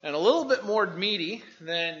and a little bit more meaty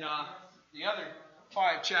than the other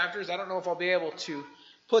 5 chapters. I don't know if I'll be able to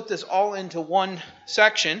put this all into one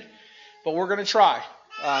section, but we're going to try.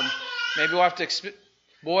 Maybe we'll have to.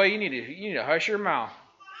 Boy, you need to hush your mouth.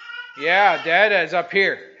 Yeah, Dad is up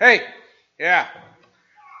here. Hey, yeah.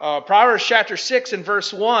 Proverbs chapter 6 and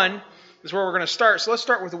verse 1 is where we're going to start. So let's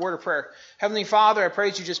start with a word of prayer. Heavenly Father, I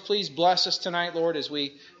pray that you just please bless us tonight, Lord, as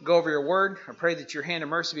we go over your word. I pray that your hand of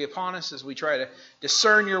mercy be upon us as we try to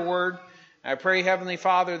discern your word. I pray, Heavenly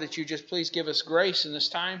Father, that you just please give us grace in this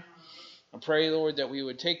time. I pray, Lord, that we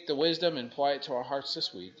would take the wisdom and apply it to our hearts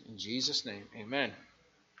this week. In Jesus' name, amen.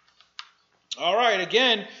 All right,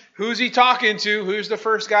 again, who's he talking to? Who's the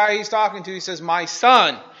first guy he's talking to? He says, my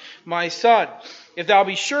son, if thou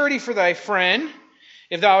be surety for thy friend,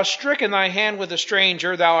 if thou hast stricken thy hand with a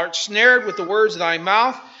stranger, thou art snared with the words of thy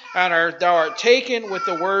mouth, and thou art taken with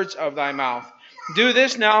the words of thy mouth. Do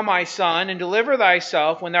this now, my son, and deliver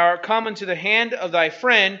thyself when thou art come into the hand of thy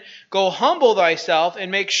friend. Go humble thyself,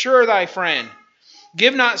 and make sure thy friend.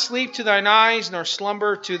 Give not sleep to thine eyes, nor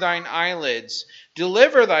slumber to thine eyelids.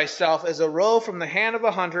 Deliver thyself as a roe from the hand of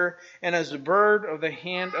a hunter, and as a bird of the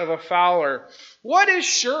hand of a fowler. What is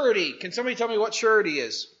surety? Can somebody tell me what surety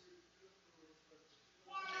is?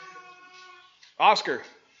 Oscar.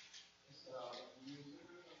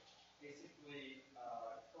 Basically,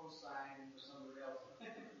 co-sign for somebody else.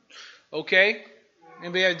 Okay.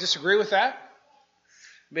 Anybody disagree with that?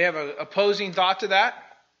 Anybody have an opposing thought to that?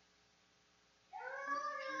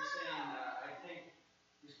 You're saying, I take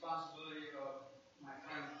responsibility of my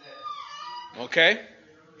friend's death. Okay.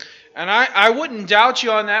 And I wouldn't doubt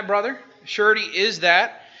you on that, brother. Surety is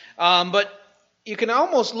that. But you can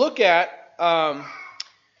almost look at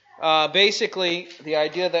basically the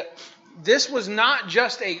idea that this was not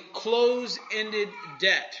just a close-ended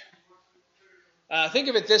debt. Think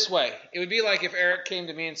of it this way. It would be like if Eric came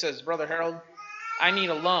to me and says, Brother Harold, I need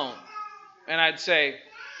a loan. And I'd say,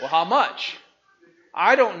 well, how much?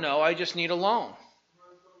 I don't know. I just need a loan.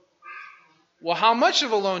 Well, how much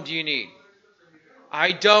of a loan do you need?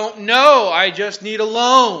 I don't know. I just need a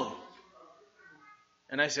loan.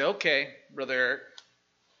 And I say, okay, Brother Eric.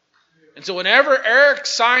 And so whenever Eric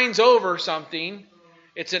signs over something,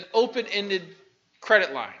 it's an open-ended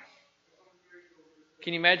credit line.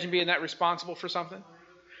 Can you imagine being that responsible for something?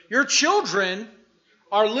 Your children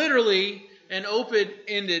are literally an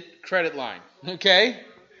open-ended credit line. Okay?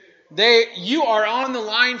 You are on the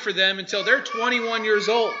line for them until they're 21 years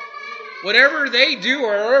old. Whatever they do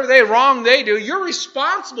or whatever wrong they do, you're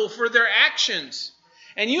responsible for their actions.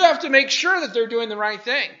 And you have to make sure that they're doing the right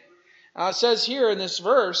thing. It says here in this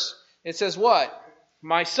verse, it says what?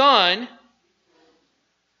 My son,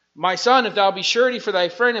 if thou be surety for thy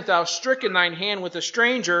friend, if thou hast stricken thine hand with a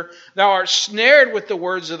stranger, thou art snared with the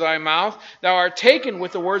words of thy mouth, thou art taken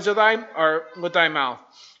with the words of thy mouth.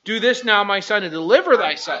 Do this now, my son, and deliver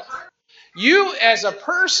thyself. You as a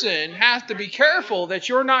person have to be careful that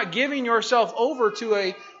you're not giving yourself over to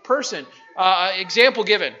a person. Example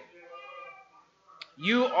given.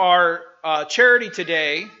 You are charity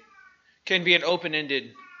today can be an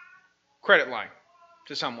open-ended credit line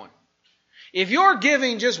to someone. If you're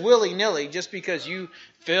giving just willy-nilly, just because you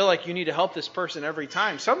feel like you need to help this person every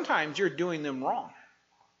time, sometimes you're doing them wrong.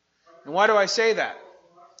 And why do I say that?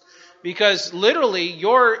 Because literally,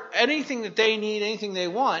 anything that they need, anything they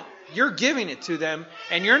want, you're giving it to them,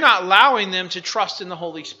 and you're not allowing them to trust in the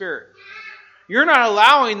Holy Spirit. You're not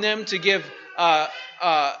allowing them to give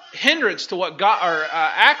hindrance to what God, or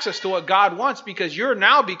access to what God wants, because you're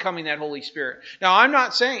now becoming that Holy Spirit. Now, I'm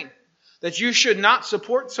not saying that you should not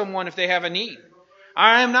support someone if they have a need.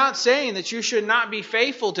 I am not saying that you should not be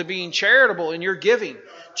faithful to being charitable in your giving,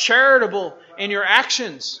 charitable in your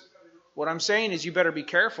actions. What I'm saying is you better be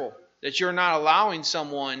careful that you're not allowing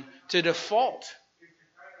someone to default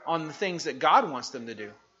on the things that God wants them to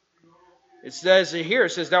do. It says here,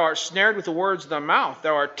 thou art snared with the words of thy mouth.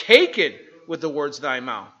 Thou art taken with the words of thy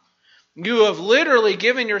mouth. You have literally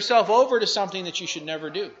given yourself over to something that you should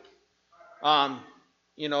never do.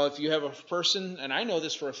 If you have a person, and I know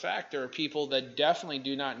this for a fact, there are people that definitely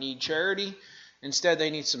do not need charity. Instead, they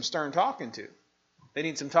need some stern talking to. They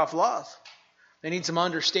need some tough love. They need some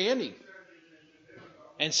understanding.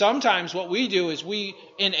 And sometimes what we do is we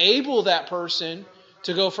enable that person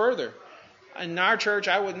to go further. In our church,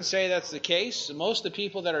 I wouldn't say that's the case. Most of the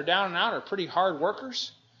people that are down and out are pretty hard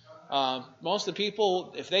workers. Most of the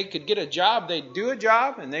people, if they could get a job, they'd do a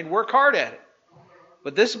job and they'd work hard at it.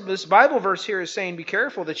 But this Bible verse here is saying, be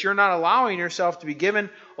careful that you're not allowing yourself to be given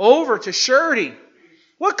over to surety.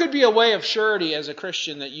 What could be a way of surety as a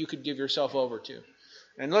Christian that you could give yourself over to?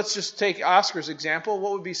 And let's just take Oscar's example.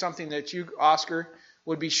 What would be something that you, Oscar,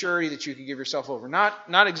 would be surety that you could give yourself over.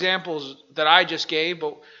 Not examples that I just gave,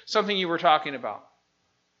 but something you were talking about.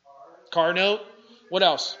 Car note. What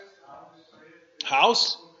else?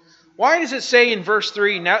 House. Why does it say in verse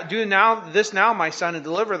 3, do this now, my son, and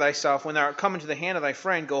deliver thyself when thou art come into the hand of thy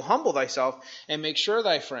friend? Go humble thyself and make sure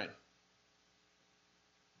thy friend.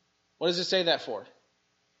 What does it say that for?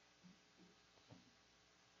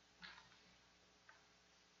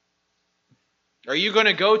 Are you going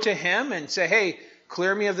to go to him and say, hey,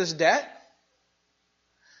 clear me of this debt?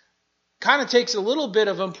 Kind of takes a little bit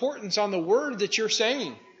of importance on the word that you're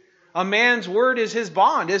saying. A man's word is his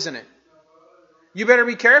bond, isn't it? You better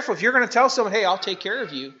be careful. If you're going to tell someone, hey, I'll take care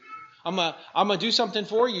of you. I'm going to do something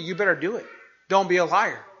for you. You better do it. Don't be a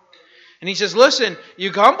liar. And he says, listen,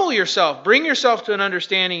 you humble yourself. Bring yourself to an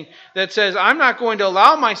understanding that says, I'm not going to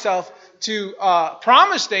allow myself to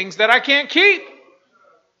promise things that I can't keep.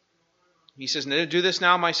 He says, do this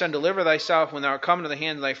now, my son, deliver thyself when thou art come to the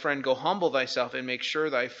hand of thy friend. Go humble thyself and make sure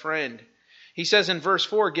thy friend. He says in verse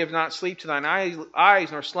 4, give not sleep to thine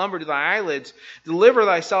eyes, nor slumber to thy eyelids. Deliver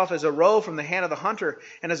thyself as a roe from the hand of the hunter,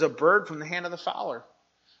 and as a bird from the hand of the fowler.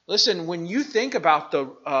 Listen, when you think about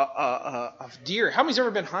the deer, how many's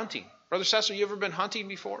ever been hunting? Brother Cecil, you ever been hunting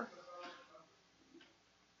before?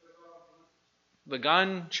 The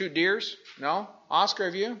gun, shoot deers? No? Oscar,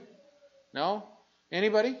 have you? No?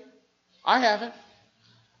 Anybody? I haven't.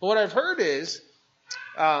 But what I've heard is,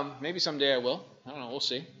 maybe someday I will. I don't know, we'll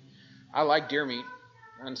see. I like deer meat.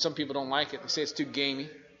 And some people don't like it. They say it's too gamey.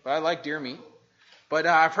 But I like deer meat. But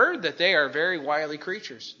I've heard that they are very wily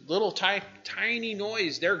creatures. Little tiny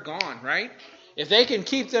noise, they're gone, right? If they can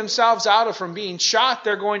keep themselves from being shot,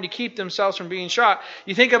 they're going to keep themselves from being shot.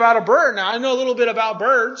 You think about a bird. Now, I know a little bit about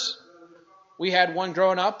birds. We had one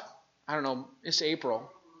growing up. I don't know, it's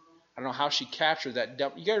April. I don't know how she captured that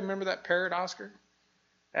dumb. You guys remember that parrot, Oscar?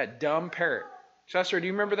 That dumb parrot. Chester, do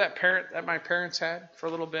you remember that parrot that my parents had for a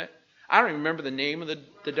little bit? I don't even remember the name of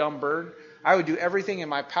the dumb bird. I would do everything in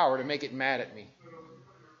my power to make it mad at me.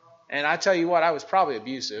 And I tell you what, I was probably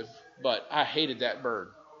abusive, but I hated that bird.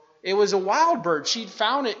 It was a wild bird. She'd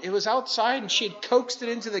found it. It was outside, and she had coaxed it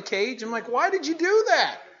into the cage. I'm like, why did you do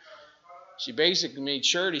that? She basically made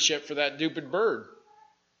suretyship for that stupid bird.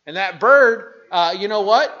 And that bird, you know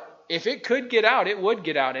what? If it could get out, it would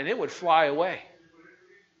get out, and it would fly away.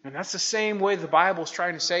 And that's the same way the Bible's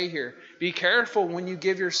trying to say here. Be careful when you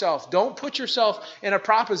give yourself. Don't put yourself in a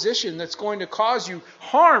proposition that's going to cause you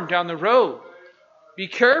harm down the road. Be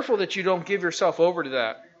careful that you don't give yourself over to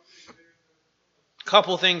that. A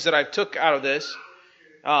couple of things that I took out of this.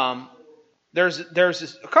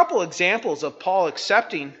 There's a couple examples of Paul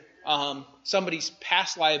accepting somebody's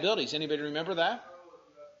past liabilities. Anybody remember that?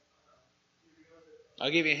 I'll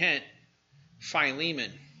give you a hint.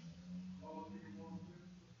 Philemon.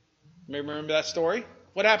 Remember that story?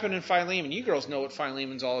 What happened in Philemon? You girls know what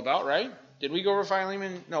Philemon's all about, right? Did we go over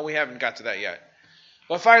Philemon? No, we haven't got to that yet.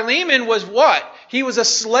 But Philemon was what? He was a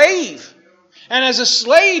slave. And as a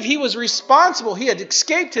slave, he was responsible. He had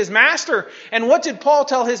escaped his master. And what did Paul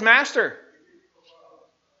tell his master?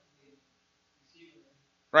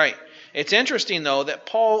 Right. It's interesting, though, that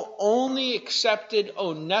Paul only accepted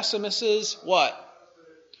Onesimus's what?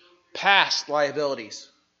 Past liabilities.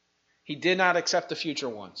 He did not accept the future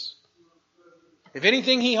ones. If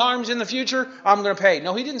anything he harms in the future, I'm going to pay.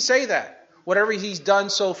 No, he didn't say that. Whatever he's done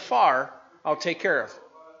so far, I'll take care of.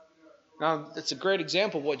 Now, that's a great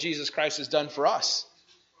example of what Jesus Christ has done for us.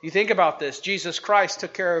 You think about this. Jesus Christ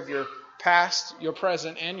took care of your past, your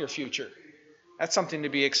present, and your future. That's something to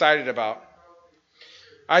be excited about.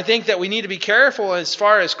 I think that we need to be careful as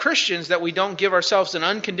far as Christians that we don't give ourselves an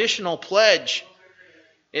unconditional pledge.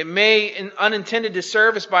 It may unintended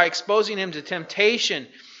disservice by exposing him to temptation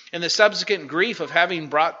and the subsequent grief of having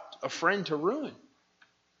brought a friend to ruin.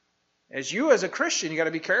 As a Christian, you got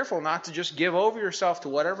to be careful not to just give over yourself to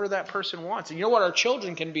whatever that person wants. And you know what? Our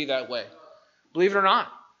children can be that way. Believe it or not.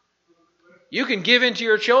 You can give in to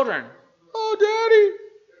your children. Oh,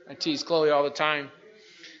 Daddy. I tease Chloe all the time.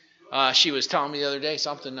 She was telling me the other day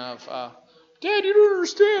something of, Dad, you don't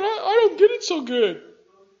understand. I don't get it so good.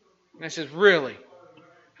 And I said, really?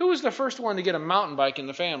 Who was the first one to get a mountain bike in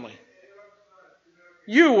the family?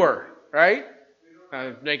 You were, right?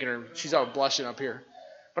 I'm making her, she's all blushing up here.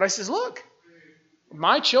 But I says, look,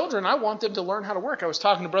 my children, I want them to learn how to work. I was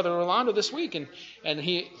talking to Brother Rolando this week, and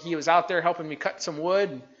he was out there helping me cut some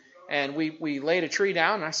wood, and we laid a tree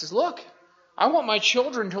down, and I says, look, I want my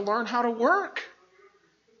children to learn how to work.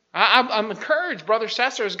 I'm encouraged. Brother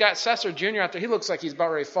Cesar has got Cesar Jr. out there. He looks like he's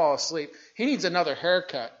about ready to fall asleep. He needs another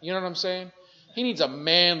haircut. You know what I'm saying? He needs a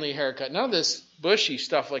manly haircut. None of this bushy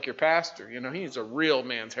stuff like your pastor. He needs a real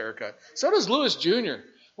man's haircut. So does Lewis Jr.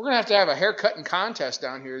 We're going to have a haircutting contest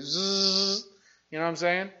down here. Zzz, you know what I'm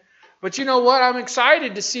saying? But you know what? I'm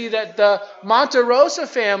excited to see that the Monte Rosa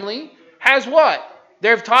family has what?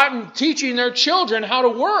 They've taught and teaching their children how to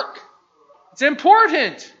work. It's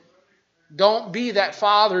important. Don't be that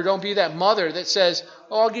father, don't be that mother that says,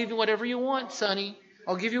 oh, I'll give you whatever you want, sonny.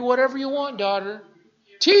 I'll give you whatever you want, daughter.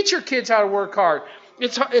 Teach your kids how to work hard.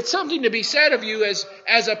 It's something to be said of you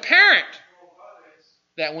as a parent,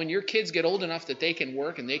 that when your kids get old enough that they can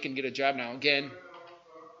work and they can get a job. Now, again,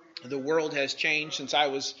 the world has changed since I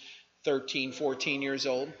was 13, 14 years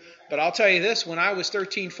old. But I'll tell you this, when I was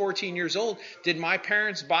 13, 14 years old, did my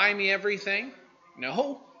parents buy me everything?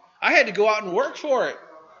 No. I had to go out and work for it.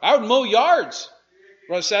 I would mow yards.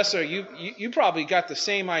 Brother Cesar, you probably got the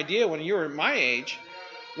same idea when you were my age.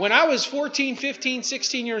 When I was 14, 15,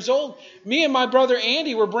 16 years old, me and my brother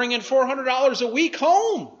Andy were bringing $400 a week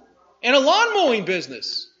home in a lawn mowing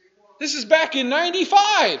business. This is back in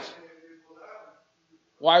 95.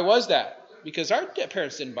 Why was that? Because our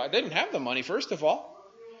parents didn't buy. They didn't have the money, first of all.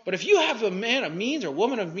 But if you have a man of means or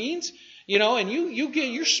woman of means, and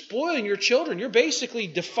you're spoiling your children, you're basically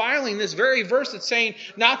defiling this very verse that's saying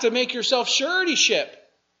not to make yourself suretyship.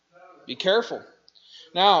 Be careful.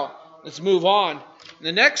 Now, let's move on.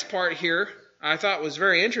 The next part here I thought was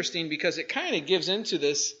very interesting because it kind of gives into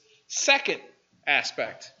this second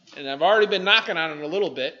aspect. And I've already been knocking on it a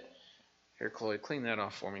little bit. Here, Chloe, clean that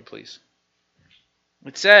off for me, please.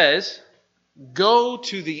 It says, go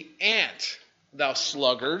to the ant, thou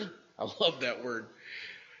sluggard. I love that word.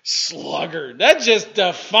 Sluggard. That just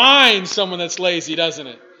defines someone that's lazy, doesn't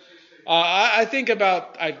it? I think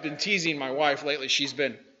about, I've been teasing my wife lately. She's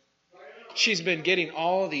been getting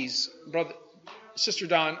all of these, Sister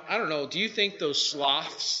Dawn, I don't know, do you think those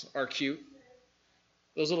sloths are cute?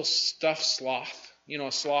 Those little stuffed sloth,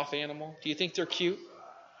 a sloth animal. Do you think they're cute?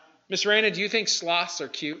 Miss Raina, do you think sloths are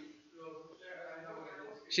cute?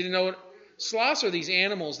 She didn't know what sloths are. These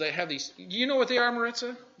animals that have these. Do you know what they are,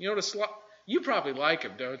 Maritza? You know what a sloth? You probably like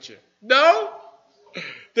them, don't you? No?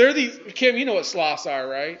 They're these. Kim, you know what sloths are,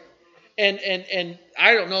 right? And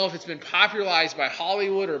I don't know if it's been popularized by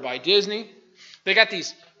Hollywood or by Disney. They got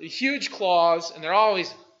these huge claws, and they're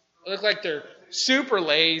always look like they're super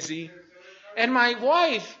lazy. And my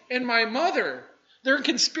wife and my mother, they're in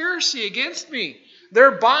conspiracy against me.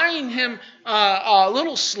 They're buying him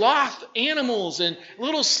little sloth animals and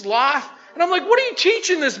little sloth. And I'm like, what are you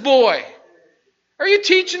teaching this boy? Are you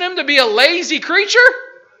teaching him to be a lazy creature?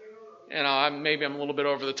 Maybe I'm a little bit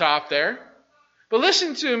over the top there. But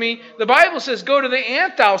listen to me. The Bible says, go to the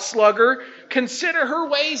ant, thou sluggard. Consider her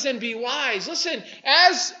ways and be wise. Listen,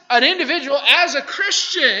 as an individual, as a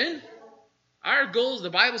Christian, our goal is, the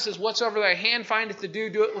Bible says, whatsoever thy hand findeth to do,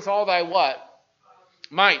 do it with all thy what?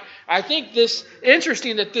 Might. I think this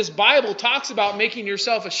interesting that this Bible talks about making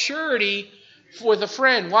yourself a surety with a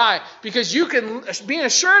friend. Why? Because being a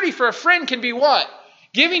surety for a friend can be what?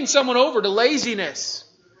 Giving someone over to laziness.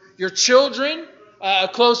 Your children, a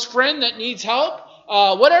close friend that needs help,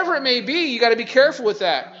 whatever it may be, you got to be careful with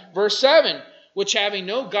that. Verse 7, which having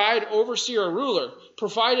no guide, overseer, or ruler,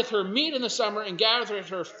 provideth her meat in the summer and gathereth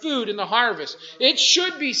her food in the harvest. It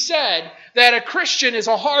should be said that a Christian is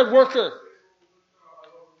a hard worker.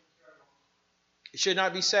 It should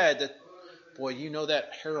not be said that, boy, you know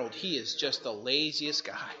that Harold, he is just the laziest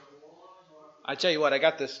guy. I tell you what, I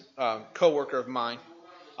got this coworker of mine.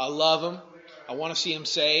 I love him. I want to see him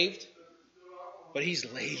saved. But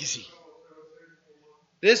he's lazy.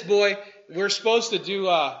 This boy, we're supposed to do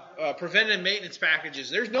preventive maintenance packages.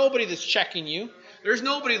 There's nobody that's checking you. There's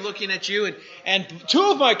nobody looking at you. And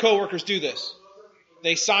two of my coworkers do this.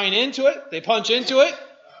 They sign into it. They punch into it.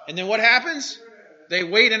 And then what happens? They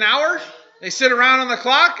wait an hour. They sit around on the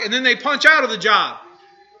clock, and then they punch out of the job.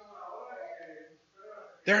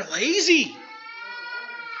 They're lazy.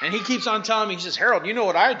 And he keeps on telling me, he says, Harold, you know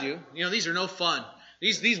what I do? These are no fun.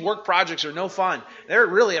 These work projects are no fun. They're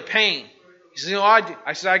really a pain. He says, I do.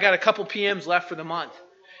 I said, I got a couple PMs left for the month.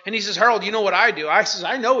 And he says, Harold, you know what I do? I says,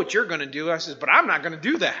 I know what you're going to do. I says, but I'm not going to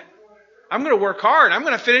do that. I'm going to work hard. I'm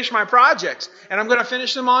going to finish my projects, and I'm going to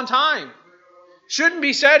finish them on time. Shouldn't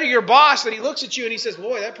be said to your boss that he looks at you and he says,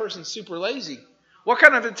 boy, that person's super lazy. What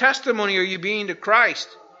kind of a testimony are you being to Christ?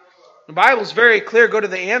 The Bible's very clear. Go to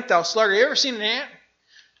the ant, thou sluggard. You ever seen an ant?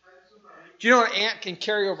 Do you know an ant can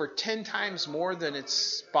carry over 10 times more than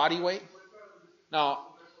its body weight? Now,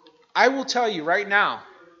 I will tell you right now,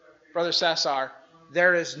 Brother Cesar,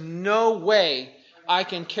 there is no way I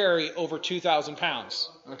can carry over 2,000 pounds.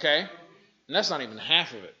 Okay? And that's not even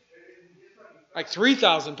half of it. Like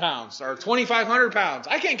 3,000 pounds or 2,500 pounds.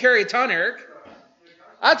 I can't carry a ton, Eric.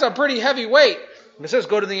 That's a pretty heavy weight. It says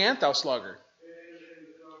go to the ant, thou sluggard.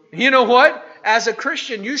 You know what? As a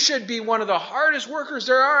Christian, you should be one of the hardest workers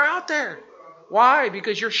there are out there. Why?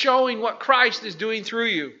 Because you're showing what Christ is doing through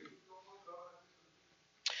you.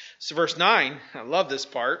 So verse 9, I love this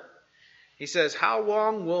part. He says, how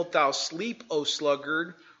long wilt thou sleep, O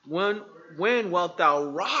sluggard? When wilt thou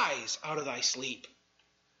rise out of thy sleep?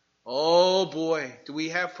 Oh boy, do we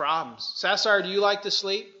have problems. Sassar, do you like to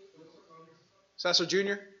sleep? Sassar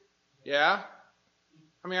Jr.? Yeah?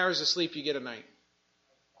 How many hours of sleep you get a night?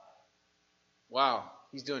 Wow,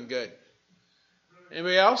 he's doing good.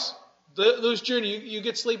 Anybody else? Lewis Jr., you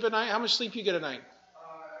get sleep at night? How much sleep you get a night?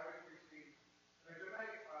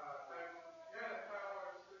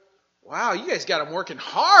 Wow, you guys got him working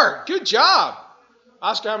hard. Good job.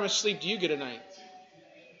 Oscar, how much sleep do you get a night?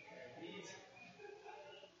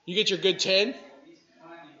 You get your good 10?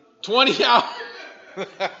 20 hours.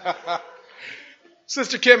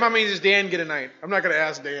 Sister Kim, how many does Dan get a night? I'm not going to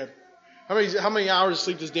ask Dan. How many hours of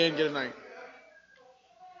sleep does Dan get a night?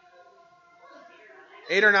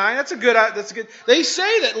 8 or 9? That's a good. They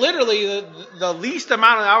say that literally the least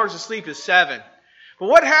amount of hours of sleep is 7. But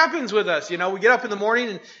what happens with us? You know, we get up in the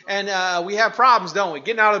morning and we have problems, don't we?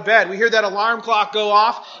 Getting out of bed. We hear that alarm clock go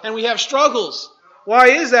off and we have struggles. Why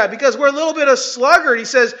is that? Because we're a little bit of sluggard.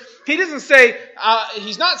 He doesn't say,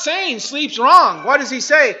 he's not saying sleep's wrong. What does he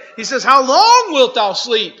say? He says, how long wilt thou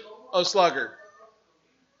sleep, O sluggard?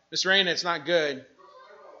 Miss Raina, it's not good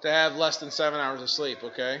to have less than 7 hours of sleep,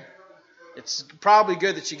 okay? It's probably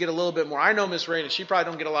good that you get a little bit more. I know Miss Raina, she probably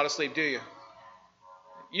don't get a lot of sleep, do you?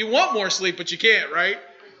 You want more sleep, but you can't, right?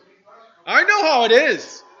 I know how it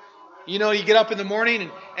is. You know, you get up in the morning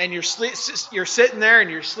and you're sitting there and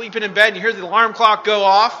you're sleeping in bed and you hear the alarm clock go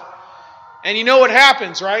off. And you know what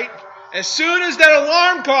happens, right? As soon as that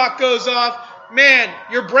alarm clock goes off, man,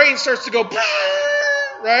 your brain starts to go,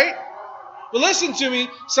 right? But listen to me.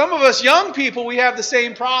 Some of us young people, we have the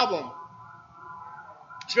same problem.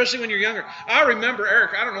 Especially when you're younger. I remember,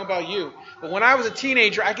 Eric, I don't know about you, but when I was a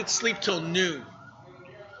teenager, I could sleep till noon.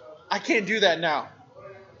 I can't do that now.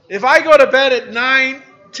 If I go to bed at 9,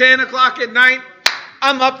 10 o'clock at night,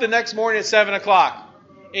 I'm up the next morning at 7 o'clock,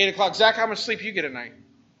 8 o'clock. Zach, how much sleep do you get at night?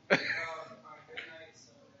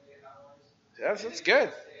 That's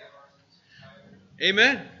good.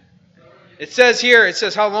 Amen. It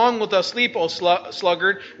says, how long wilt thou sleep, O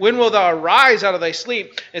sluggard? When wilt thou arise out of thy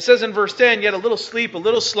sleep? It says in verse 10, yet a little sleep, a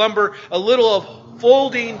little slumber, a little of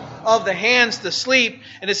folding of the hands to sleep.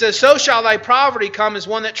 And it says, so shall thy poverty come as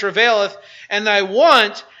one that travaileth, and thy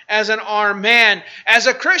want as an armed man. As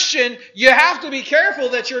a Christian, you have to be careful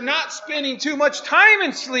that you're not spending too much time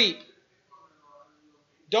in sleep.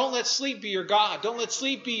 Don't let sleep be your God. Don't let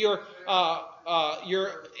sleep be your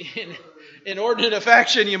inordinate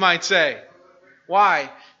affection, you might say. Why?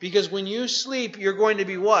 Because when you sleep, you're going to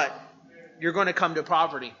be what? You're going to come to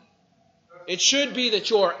poverty. It should be that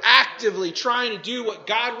you're actively trying to do what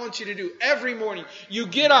God wants you to do every morning. You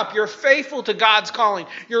get up. You're faithful to God's calling.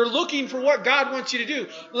 You're looking for what God wants you to do.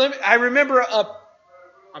 I remember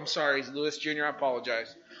I'm sorry, Lewis Jr., I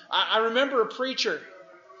apologize. I remember a preacher,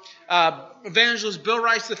 evangelist Bill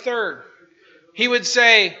Rice III. He would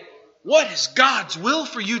say, what is God's will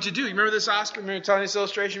for you to do? You remember this, Oscar? Remember telling this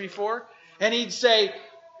illustration before? And he'd say,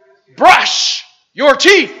 brush your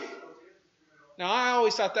teeth. Now, I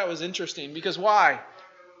always thought that was interesting because why?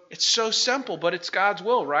 It's so simple, but it's God's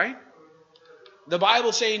will, right? The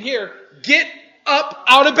Bible's saying here, get up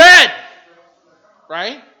out of bed.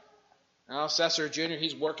 Right? Now, Cesar Jr.,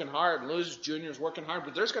 he's working hard. Lewis Jr. is working hard.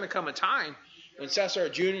 But there's going to come a time when Cesar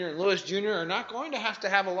Jr. and Lewis Jr. are not going to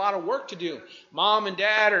have a lot of work to do. Mom and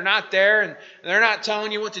Dad are not there, and they're not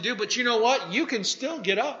telling you what to do. But you know what? You can still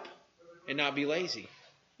get up and not be lazy.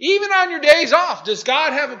 Even on your days off. Does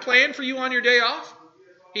God have a plan for you on your day off?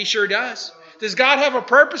 He sure does. Does God have a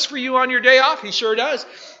purpose for you on your day off? He sure does.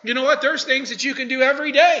 You know what? There's things that you can do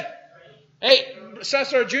every day. Hey,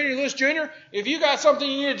 Cesar Jr., Lewis Jr., if you got something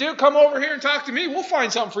you need to do, come over here and talk to me. We'll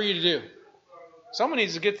find something for you to do. Someone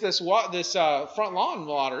needs to get this front lawn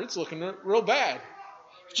water. It's looking real bad.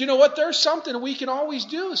 But you know what? There's something we can always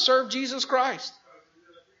do. Serve Jesus Christ.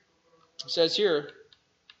 It says here,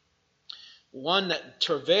 one that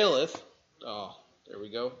travaileth, oh, there we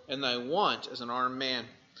go, and thy want as an armed man.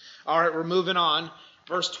 All right, we're moving on.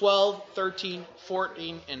 Verse 12, 13,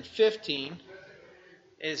 14, and 15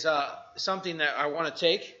 is something that I want to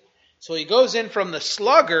take. So he goes in from the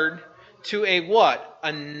sluggard to a what?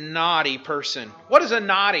 A naughty person. What is a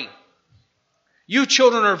naughty? You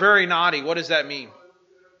children are very naughty. What does that mean?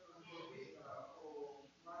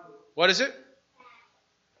 What is it?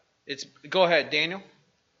 Go ahead, Daniel.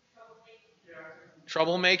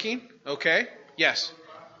 Troublemaking. Okay. Yes.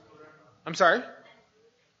 I'm sorry.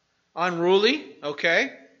 Unruly.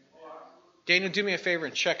 Okay. Daniel, do me a favor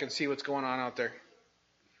and check and see what's going on out there.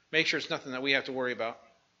 Make sure it's nothing that we have to worry about.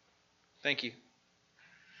 Thank you.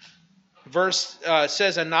 Verse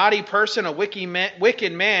says, a naughty person, a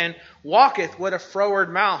wicked man, walketh with a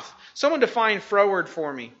froward mouth. Someone define froward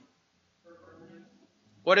for me.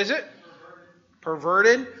 What is it?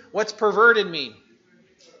 Perverted. What's perverted mean?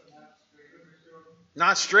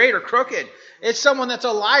 Not straight or crooked. It's someone that's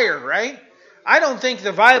a liar, right? I don't think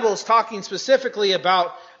the Bible is talking specifically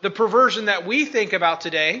about the perversion that we think about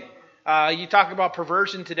today. You talk about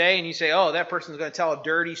perversion today and you say, oh, that person's going to tell a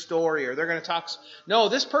dirty story or they're going to talk. No,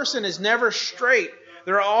 this person is never straight.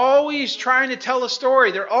 They're always trying to tell a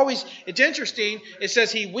story. It's interesting. It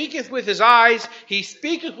says he weaketh with his eyes. He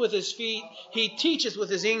speaketh with his feet. He teacheth with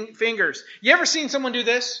his fingers. You ever seen someone do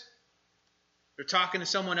this? They're talking to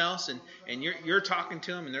someone else and you're talking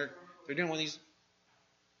to them and they're doing one of these.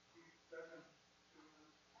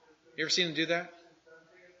 You ever seen them do that?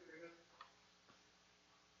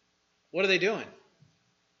 What are they doing?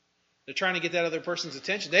 They're trying to get that other person's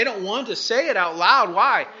attention. They don't want to say it out loud.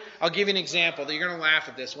 Why? I'll give you an example. You're going to laugh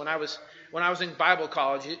at this. When I was in Bible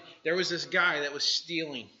college, there was this guy that was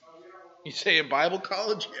stealing. You say in Bible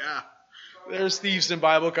college? Yeah. There's thieves in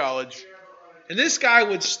Bible college. And this guy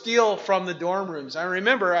would steal from the dorm rooms. I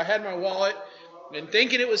remember I had my wallet and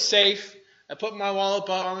thinking it was safe. I put my wallet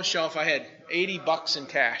on the shelf. I had $80 in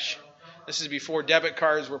cash. This is before debit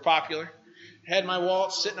cards were popular. I had my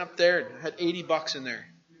wallet sitting up there and had $80 in there.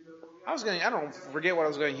 I don't forget what I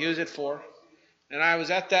was going to use it for. And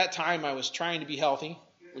at that time, I was trying to be healthy,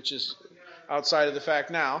 which is outside of the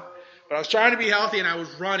fact now. But I was trying to be healthy and I was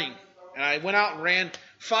running. And I went out and ran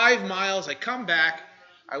 5 miles. I come back.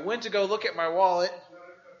 I went to go look at my wallet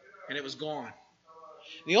and it was gone.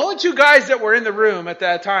 The only 2 guys that were in the room at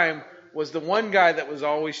that time was the one guy that was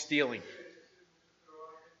always stealing.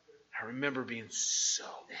 I remember being so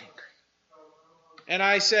angry. And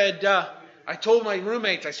I said, I told my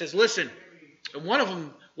roommates, I says, listen, and one of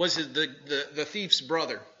them was the thief's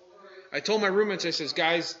brother. I told my roommates, I says,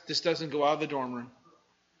 guys, this doesn't go out of the dorm room.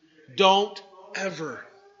 Don't ever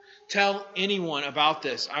tell anyone about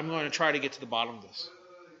this. I'm going to try to get to the bottom of this.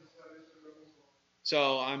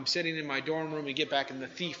 So I'm sitting in my dorm room, we get back, and the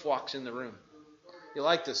thief walks in the room. You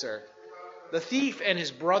like this, Eric? The thief and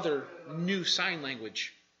his brother knew sign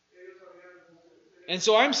language. And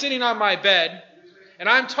so I'm sitting on my bed, and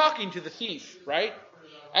I'm talking to the thief, right?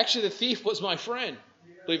 Actually, the thief was my friend,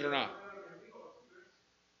 believe it or not.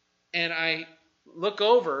 And I look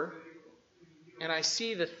over, and I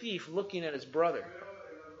see the thief looking at his brother.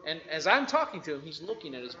 And as I'm talking to him, he's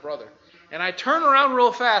looking at his brother. And I turn around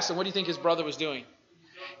real fast, and what do you think his brother was doing?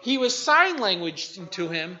 He was sign languaging to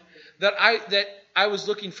him that I was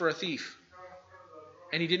looking for a thief.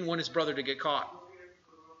 And he didn't want his brother to get caught.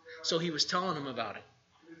 So he was telling him about it.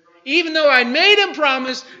 Even though I made him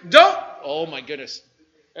promise, oh my goodness.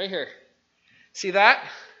 Right here. See that?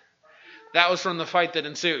 That was from the fight that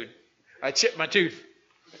ensued. I chipped my tooth.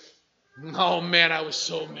 Oh man, I was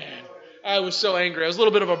so mad. I was so angry. I was a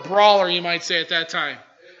little bit of a brawler, you might say, at that time.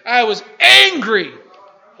 I was angry.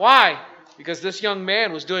 Why? Because this young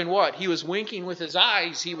man was doing what? He was winking with his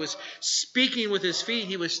eyes. He was speaking with his feet.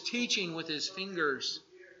 He was teaching with his fingers.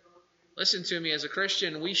 Listen to me, as a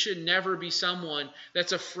Christian, we should never be someone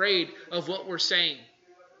that's afraid of what we're saying.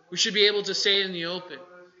 We should be able to say it in the open.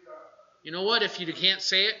 You know what? If you can't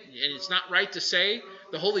say it, and it's not right to say,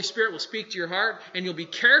 the Holy Spirit will speak to your heart, and you'll be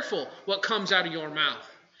careful what comes out of your mouth.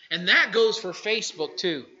 And that goes for Facebook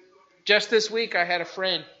too. Just this week, I had a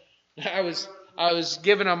friend. I was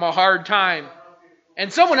giving him a hard time,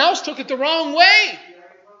 and someone else took it the wrong way.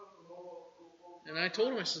 And I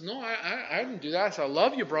told him, I said, no, I didn't do that. I said, I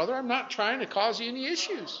love you, brother. I'm not trying to cause you any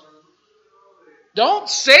issues. Don't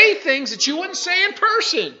say things that you wouldn't say in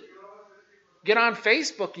person. Get on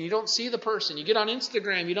Facebook and you don't see the person. You get on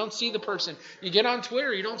Instagram, you don't see the person. You get on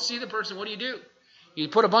Twitter, you don't see the person. What do? You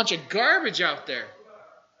put a bunch of garbage out there.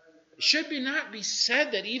 It should not be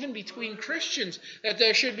said that even between Christians, that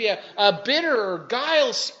there should be a bitter or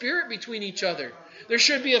guile spirit between each other. There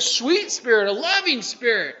should be a sweet spirit, a loving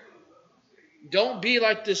spirit. Don't be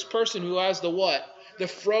like this person who has the what? The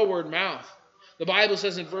froward mouth. The Bible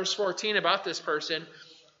says in verse 14 about this person,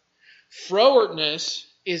 frowardness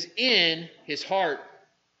is in his heart.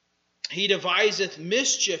 He deviseth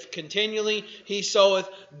mischief continually. He soweth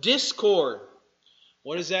discord.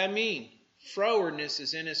 What does that mean? Frowardness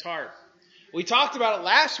is in his heart. We talked about it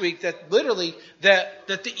last week that literally that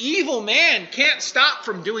the evil man can't stop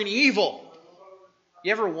from doing evil.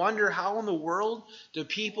 You ever wonder how in the world do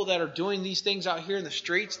people that are doing these things out here in the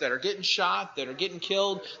streets, that are getting shot, that are getting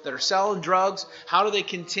killed, that are selling drugs, how do they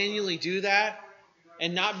continually do that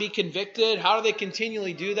and not be convicted? How do they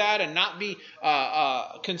continually do that and not be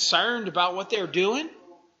concerned about what they're doing?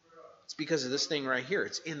 It's because of this thing right here.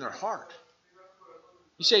 It's in their heart.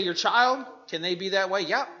 You say, your child, can they be that way?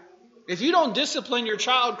 Yep. If you don't discipline your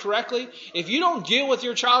child correctly, if you don't deal with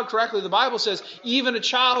your child correctly, the Bible says even a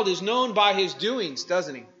child is known by his doings,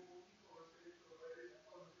 doesn't he?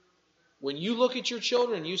 When you look at your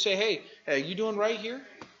children, you say, hey, are you doing right here?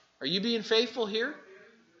 Are you being faithful here?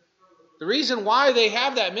 The reason why they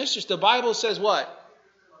have that mistress, the Bible says what?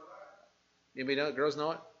 Anybody know it? Girls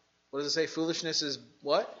know it? What does it say? Foolishness is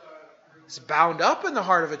what? It's bound up in the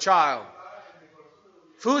heart of a child.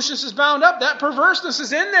 Foolishness is bound up. That perverseness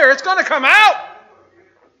is in there. It's going to come out.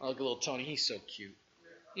 Oh, look at little Tony. He's so cute.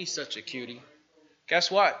 He's such a cutie.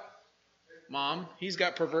 Guess what? Mom, he's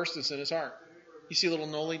got perverseness in his heart. You see little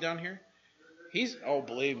Noli down here?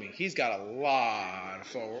 Believe me, he's got a lot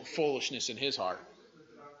of foolishness in his heart.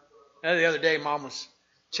 And the other day, Mom was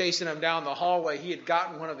chasing him down the hallway. He had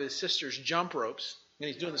gotten one of his sister's jump ropes, and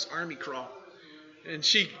he's doing this army crawl. And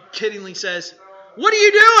she kiddingly says, "What are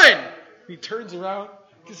you doing?" He turns around,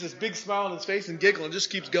 gets this big smile on his face and giggles and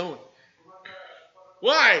just keeps going.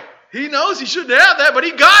 Why? He knows he shouldn't have that, but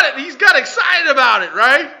he got it. He's got excited about it,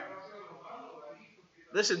 right?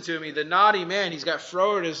 Listen to me. The naughty man, he's got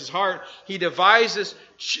froward in his heart. He devises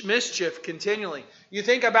mischief continually. You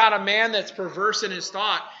think about a man that's perverse in his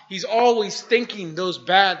thought. He's always thinking those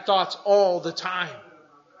bad thoughts all the time.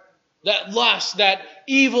 That lust, that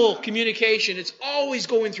evil communication, it's always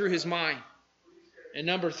going through his mind. And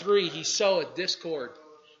number 3, he soweth discord.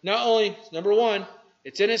 Not only, number 1,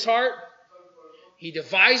 it's in his heart. He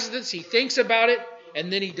devises this, he thinks about it,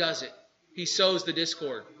 and then he does it. He sows the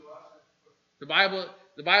discord. The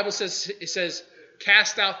Bible says, it says,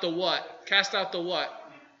 cast out the what? Cast out the what?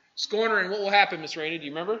 Scorner, and what will happen, Miss Rainey? Do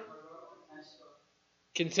you remember?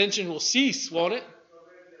 Contention will cease, won't it?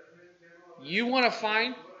 You want to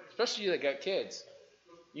find, especially you that got kids,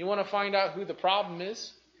 you want to find out who the problem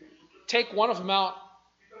is? Take one of them out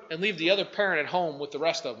and leave the other parent at home with the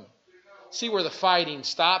rest of them. See where the fighting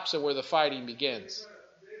stops and where the fighting begins.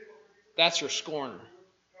 That's your scorner.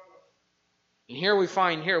 And here we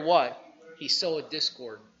find what? He sowed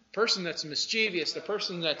discord. The person that's mischievous, the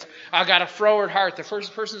person that's got a froward heart, the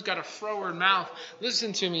first person's got a froward mouth.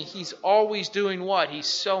 Listen to me. He's always doing what? He's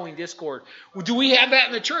sowing discord. Well, do we have that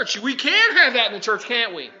in the church? We can have that in the church,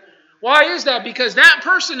 can't we? Why is that? Because that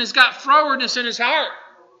person has got frowardness in his heart.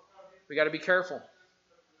 We got to be careful. It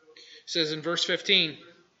says in verse 15,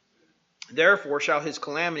 therefore shall his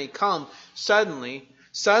calamity come suddenly.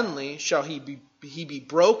 Suddenly shall he be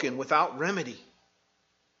broken without remedy.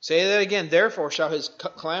 Say that again. Therefore shall his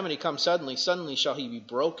calamity come suddenly. Suddenly shall he be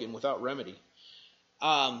broken without remedy.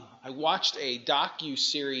 I watched a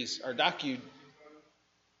documentary.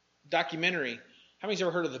 How many's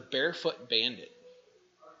ever heard of the Barefoot Bandit?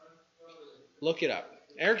 Look it up.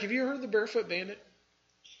 Eric, have you heard of the Barefoot Bandit?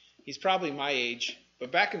 He's probably my age.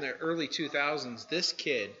 But back in the early 2000s, this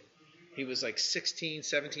kid, he was like 16,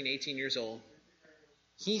 17, 18 years old.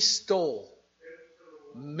 He stole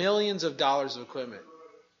millions of dollars of equipment.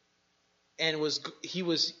 And he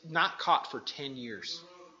was not caught for 10 years.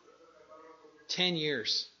 10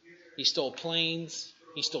 years. He stole planes.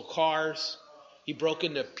 He stole cars. He broke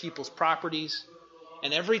into people's properties.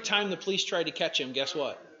 And every time the police tried to catch him, guess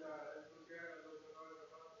what?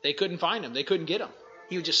 They couldn't find him. They couldn't get him.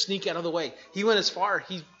 He would just sneak out of the way. He went as far.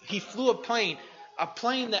 He flew a plane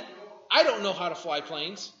that I don't know how to fly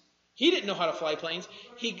planes. He didn't know how to fly planes.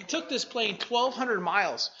 He took this plane 1,200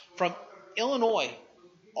 miles from Illinois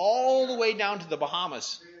all the way down to the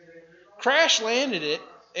Bahamas. Crash landed it,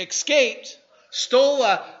 escaped, stole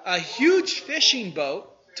a huge fishing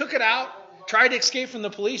boat, took it out, tried to escape from the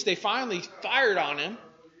police. They finally fired on him,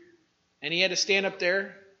 and he had to stand up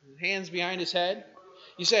there, hands behind his head.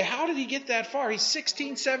 You say, how did he get that far? He's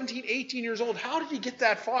 16, 17, 18 years old. How did he get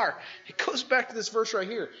that far? It goes back to this verse right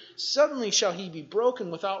here. Suddenly shall he be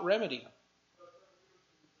broken without remedy.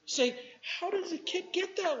 You say, how does a kid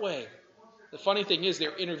get that way? The funny thing is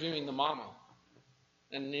they're interviewing the mama.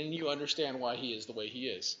 And then you understand why he is the way he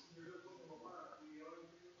is.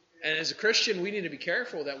 And as a Christian, we need to be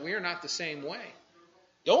careful that we are not the same way.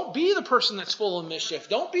 Don't be the person that's full of mischief.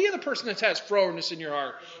 Don't be the person that has frowardness in your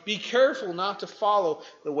heart. Be careful not to follow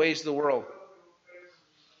the ways of the world.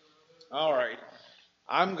 All right.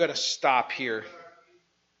 I'm going to stop here.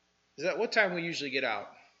 Is that what time we usually get out?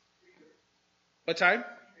 What time?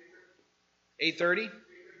 8:30?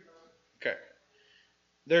 Okay.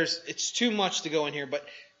 It's too much to go in here, but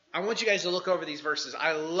I want you guys to look over these verses.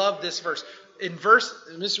 I love this verse.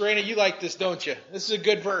 Miss Raina, you like this, don't you? This is a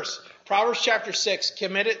good verse. Proverbs chapter 6,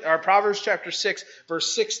 Proverbs chapter 6,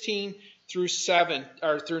 verse 16 through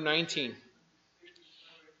 19.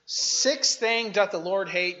 6 things doth the Lord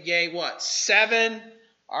hate, yea, what? 7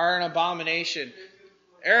 are an abomination.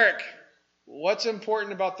 Eric, what's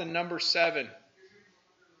important about the number 7?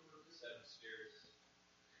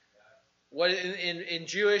 What in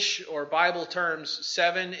Jewish or Bible terms,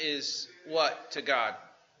 7 is what to God?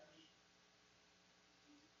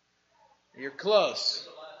 You're close.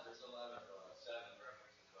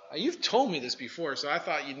 You've told me this before, so I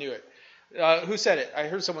thought you knew it. Who said it? I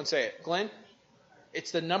heard someone say it. Glenn?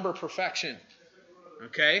 It's the number perfection.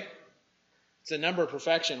 Okay? It's a number of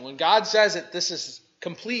perfection. When God says it, this is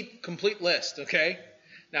complete list. Okay?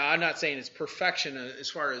 Now, I'm not saying it's perfection as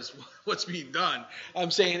far as what's being done.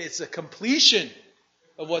 I'm saying it's a completion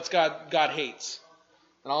of what God hates.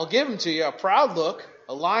 And I'll give them to you: a proud look,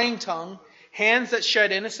 a lying tongue, hands that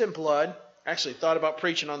shed innocent blood. I actually thought about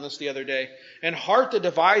preaching on this the other day. And heart that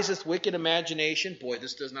deviseth wicked imagination. Boy,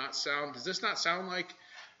 does this not sound like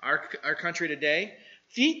our country today?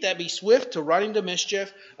 Feet that be swift to running to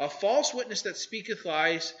mischief, a false witness that speaketh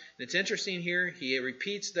lies. And it's interesting here, he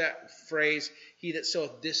repeats that phrase, he that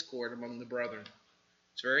soweth discord among the brethren.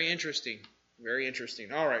 It's very interesting. Very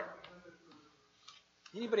interesting. All right.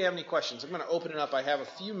 Anybody have any questions? I'm going to open it up. I have a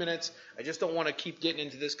few minutes. I just don't want to keep getting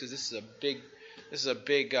into this because this is a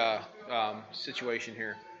big situation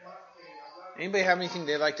here. Anybody have anything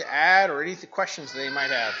they'd like to add or any questions they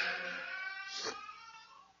might have?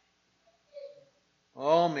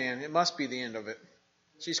 Oh, man, it must be the end of it.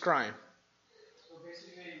 She's crying. So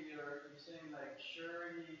basically, you're saying like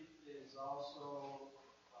surety is also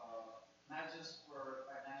not just for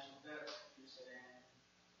financial debt. You're saying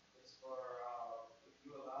it's for if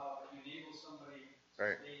you enable somebody to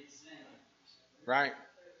stay in sin. Right.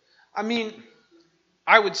 I mean,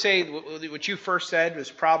 I would say what you first said was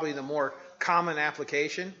probably the more common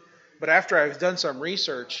application. But after I've done some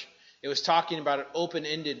research, it was talking about an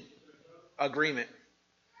open-ended agreement.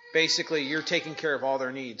 Basically, you're taking care of all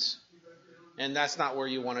their needs. And that's not where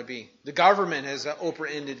you want to be. The government has an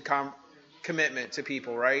open-ended commitment to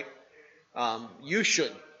people, right? You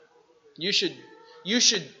should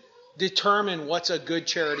determine what's a good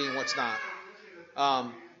charity and what's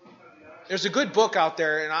not. There's a good book out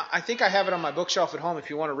there, and I think I have it on my bookshelf at home if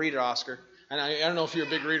you want to read it, Oscar. And I don't know if you're a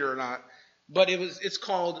big reader or not. But it's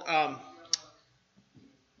called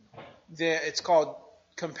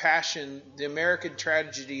Compassion, the American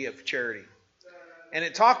Tragedy of Charity. And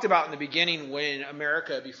it talked about in the beginning when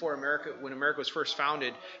America was first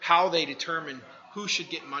founded, how they determined who should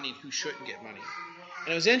get money and who shouldn't get money.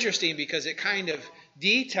 And it was interesting because it kind of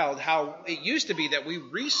detailed how it used to be that we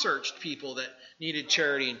researched people that needed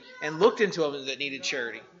charity and looked into them that needed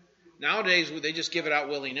charity. Nowadays, they just give it out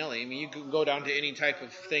willy-nilly. I mean, you can go down to any type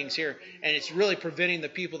of things here, and it's really preventing the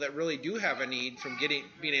people that really do have a need from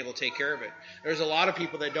being able to take care of it. There's a lot of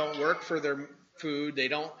people that don't work for their food. They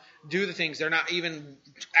don't do the things. They're not even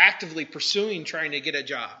actively pursuing trying to get a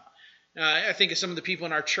job. I think of some of the people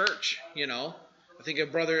in our church, I think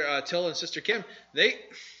of Brother Till and Sister Kim. They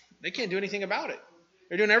can't do anything about it.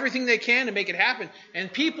 They're doing everything they can to make it happen.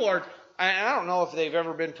 And people are, I don't know if they've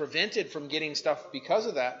ever been prevented from getting stuff because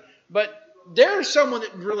of that, but there's someone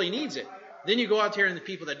that really needs it. Then you go out there and the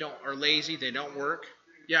people that are lazy, they don't work.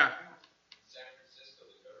 Yeah. San Francisco,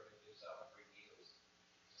 the government gives out free meals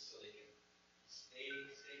just so they can stay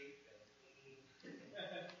safe and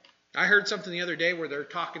clean. I heard something the other day where they're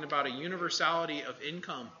talking about a universality of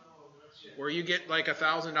income, where you get like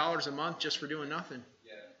 $1,000 a month just for doing nothing.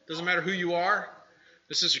 Yeah. Doesn't matter who you are.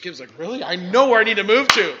 The Sister Kim's like, really? I know where I need to move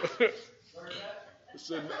to.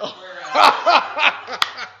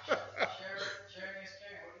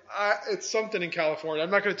 It's something in California.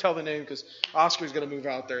 I'm not going to tell the name because Oscar's going to move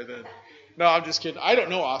out there then. No, I'm just kidding. I don't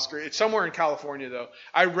know Oscar. It's somewhere in California, though.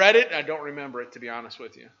 I read it, and I don't remember it, to be honest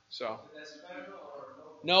with you. So,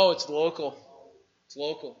 no, it's local. It's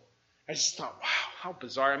local. I just thought, wow, how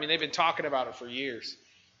bizarre. I mean, they've been talking about it for years.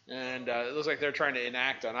 And it looks like they're trying to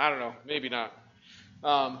enact on it. I don't know. Maybe not.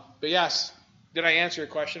 But yes. Did I answer your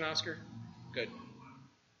question, Oscar? Good.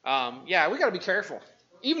 Yeah, we got to be careful.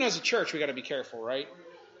 Even as a church, we got to be careful, right?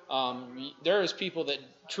 There is people that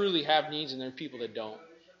truly have needs, and there are people that don't.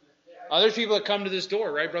 There's people that come to this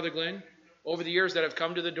door, right, Brother Glenn? Over the years that have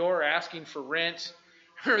come to the door asking for rent.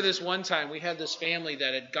 I remember this one time we had this family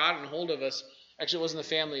that had gotten hold of us. Actually, it wasn't the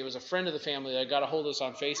family. It was a friend of the family that got a hold of us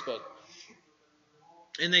on Facebook.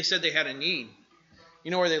 And they said they had a need.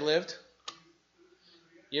 You know where they lived?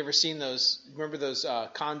 You ever seen those? Remember those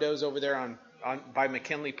condos over there on by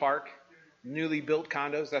McKinley Park? Newly built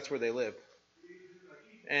condos. That's where they live.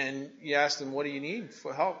 And you ask them, "What do you need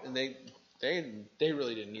for help?" And they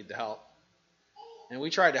really didn't need the help. And we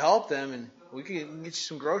tried to help them, and we could get you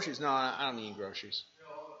some groceries. No, I don't need groceries.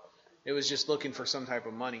 It was just looking for some type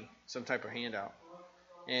of money, some type of handout.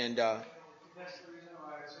 And That's the reason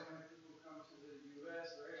why so many people come to the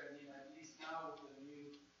U.S., right? I mean, at least now with the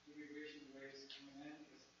new immigration rates coming in,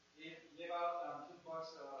 because they give out $2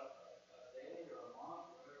 a day or a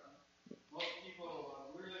month, whatever. Most people,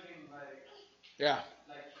 we're living like yeah.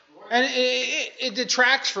 like And it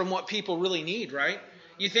detracts from what people really need, right?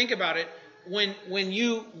 You think about it. When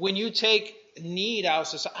you take need out of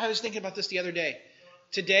society, I was thinking about this the other day.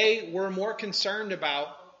 Today, we're more concerned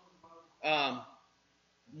about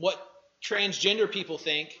what transgender people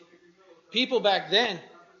think. People back then,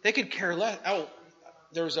 they could care less. Oh,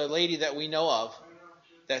 there was a lady that we know of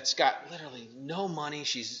that's got literally no money.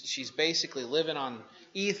 She's basically living on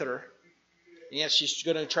ether, and yet she's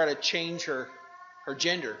going to try to change her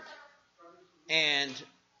gender. And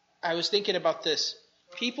I was thinking about this.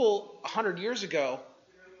 People 100 years ago,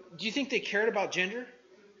 do you think they cared about gender?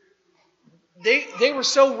 They were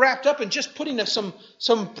so wrapped up in just putting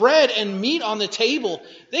some bread and meat on the table.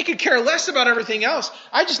 They could care less about everything else.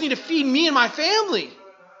 I just need to feed me and my family.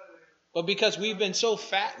 But because we've been so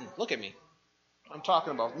fattened, look at me. I'm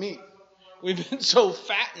talking about me. We've been so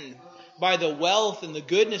fattened by the wealth and the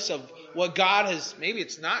goodness of what God has. Maybe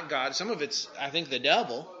it's not God. Some of it's, I think, the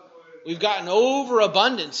devil. We've gotten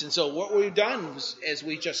overabundance. And so what we've done is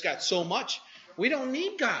we just got so much. We don't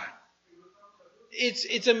need God.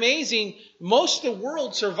 It's amazing. Most of the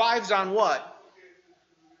world survives on what?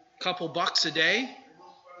 A couple bucks a day.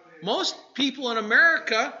 Most people in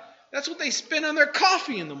America, that's what they spend on their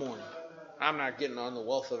coffee in the morning. I'm not getting on the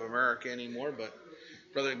wealth of America anymore, but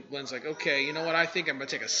Brother Glenn's like, okay, you know what? I think I'm going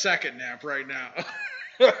to take a second nap right now.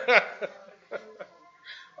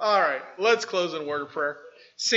 All right, let's close in a word of prayer.